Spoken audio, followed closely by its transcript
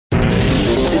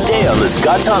today on The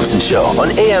Scott Thompson Show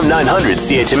on AM 900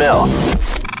 CHML.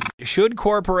 Should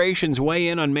corporations weigh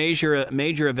in on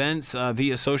major events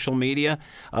via social media?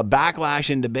 A backlash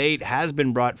and debate has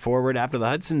been brought forward after the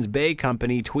Hudson's Bay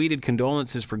Company tweeted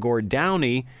condolences for Gord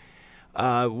Downie,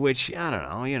 which, I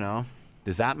don't know,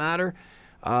 does that matter?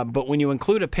 But when you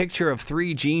include a picture of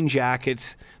 3 jean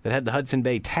jackets that had the Hudson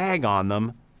Bay tag on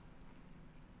them,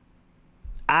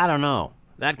 I don't know.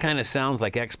 That kind of sounds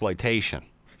like exploitation.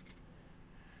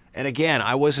 And again,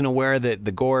 I wasn't aware that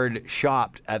the Gord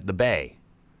shopped at the Bay.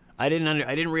 I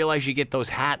didn't realize you get those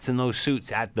hats and those suits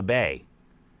at the Bay.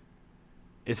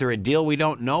 Is there a deal we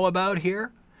don't know about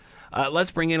here?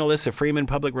 Let's bring in Alyssa Freeman,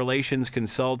 public relations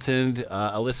consultant,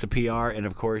 Alyssa PR, and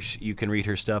of course you can read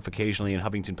her stuff occasionally in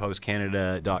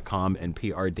HuffingtonPostCanada.com and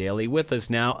PR Daily. With us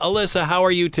now, Alyssa, how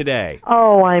are you today?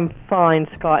 Oh, I'm fine,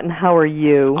 Scott, and how are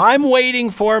you? I'm waiting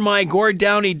for my Gord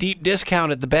Downie deep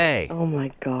discount at the Bay. Oh my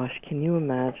gosh, can you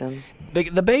imagine?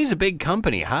 The Bay's a big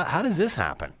company. How does this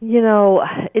happen? You know,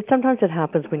 sometimes it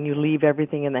happens when you leave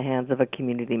everything in the hands of a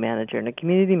community manager. And a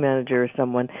community manager is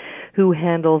someone who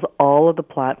handles all of the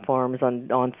platforms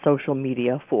on social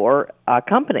media for a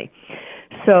company.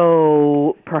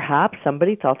 So perhaps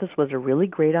somebody thought this was a really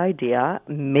great idea.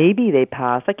 Maybe they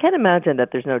passed. I can't imagine that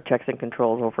there's no checks and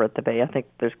controls over at the Bay. I think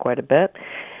there's quite a bit.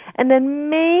 And then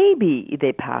maybe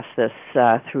they passed this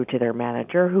through to their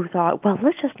manager who thought, well,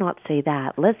 let's just not say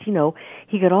that. Let's,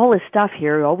 he got all his stuff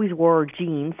here. He always wore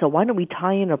jeans, so why don't we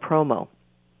tie in a promo?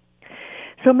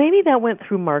 So maybe that went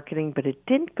through marketing, but it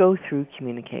didn't go through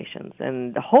communications.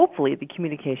 And hopefully the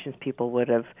communications people would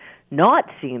have not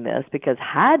seen this, because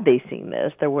had they seen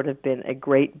this, there would have been a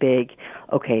great big,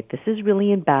 okay, this is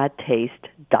really in bad taste,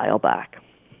 dial back.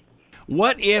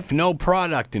 What if no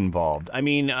product involved? I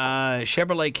mean,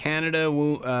 Chevrolet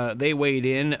Canada, they weighed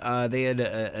in. They had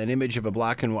an image of a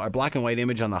black and white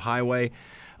image on the highway,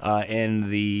 and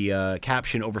the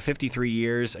caption, over 53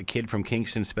 years, a kid from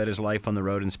Kingston sped his life on the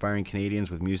road inspiring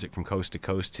Canadians with music from coast to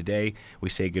coast. Today, we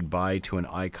say goodbye to an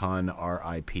icon,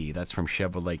 R.I.P. That's from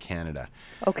Chevrolet Canada.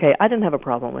 Okay, I didn't have a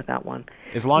problem with that one.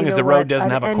 As long as the road doesn't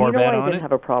have a Corvette on it? I didn't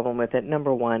have a problem with it.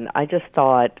 Number one, I just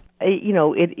thought,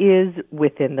 it is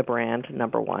within the brand,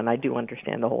 number one. I do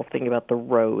understand the whole thing about the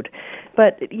road.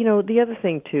 But, the other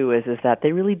thing, too, is that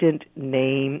they really didn't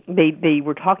name, they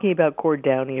were talking about Gord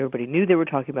Downie. Everybody knew they were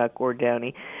talking about Gord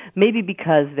Downie. Maybe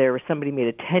because somebody made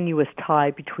a tenuous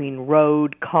tie between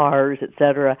road, cars,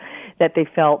 etc., that they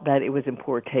felt that it was in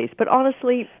poor taste. But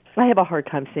honestly, I have a hard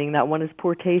time seeing that one as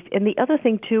poor taste. And the other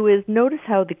thing, too, is notice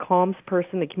how the comms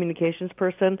person, the communications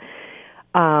person,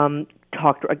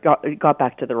 got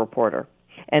back to the reporter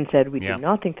and said, we do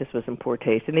not think this was in poor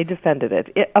taste, and they defended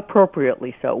it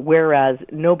appropriately so, whereas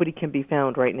nobody can be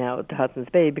found right now at the Hudson's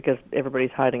Bay because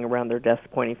everybody's hiding around their desks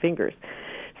pointing fingers.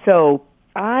 So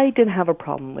I didn't have a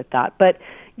problem with that, but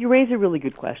you raise a really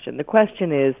good question. The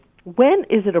question is, when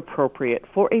is it appropriate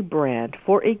for a brand,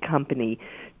 for a company,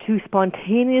 to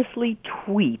spontaneously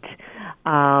tweet,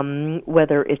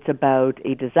 whether it's about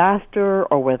a disaster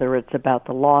or whether it's about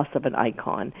the loss of an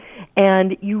icon?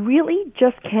 And you really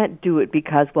just can't do it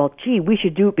because, we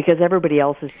should do it because everybody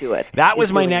else is doing it. That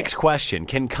was my next question.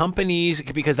 Can companies,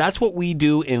 because that's what we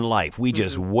do in life, we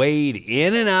just wade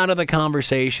in and out of the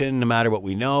conversation, no matter what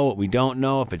we know, what we don't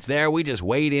know. If it's there, we just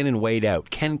wade in and wade out.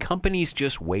 Can companies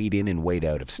just wade in and wade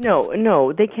out of stuff?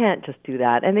 No, they can't just do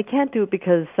that. And they can't do it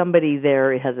because somebody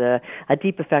there has a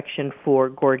deep affection for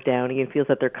Gord Downie and feels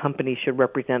that their company should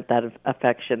represent that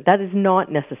affection. That is not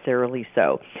necessarily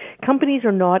so. Companies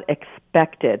are not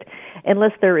expected,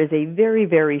 unless there is a very,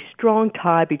 very strong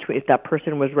tie between, if that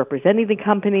person was representing the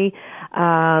company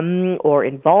or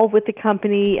involved with the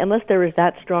company, unless there is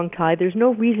that strong tie, there's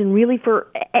no reason really for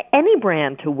any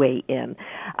brand to weigh in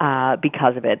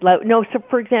because of it. So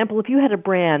for example, if you had a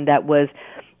brand that was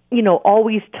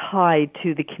always tied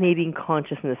to the Canadian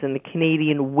consciousness and the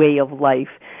Canadian way of life,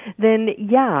 then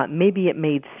maybe it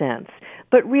made sense.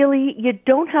 But really, you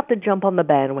don't have to jump on the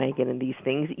bandwagon in these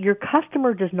things. Your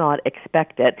customer does not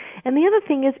expect it. And the other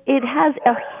thing is, it has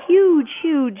a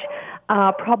huge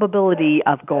probability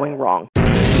of going wrong.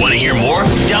 Want to hear more?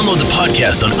 Download the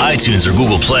podcast on iTunes or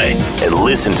Google Play and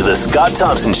listen to The Scott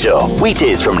Thompson Show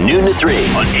weekdays from noon to 3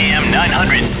 on AM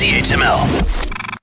 900 CHML.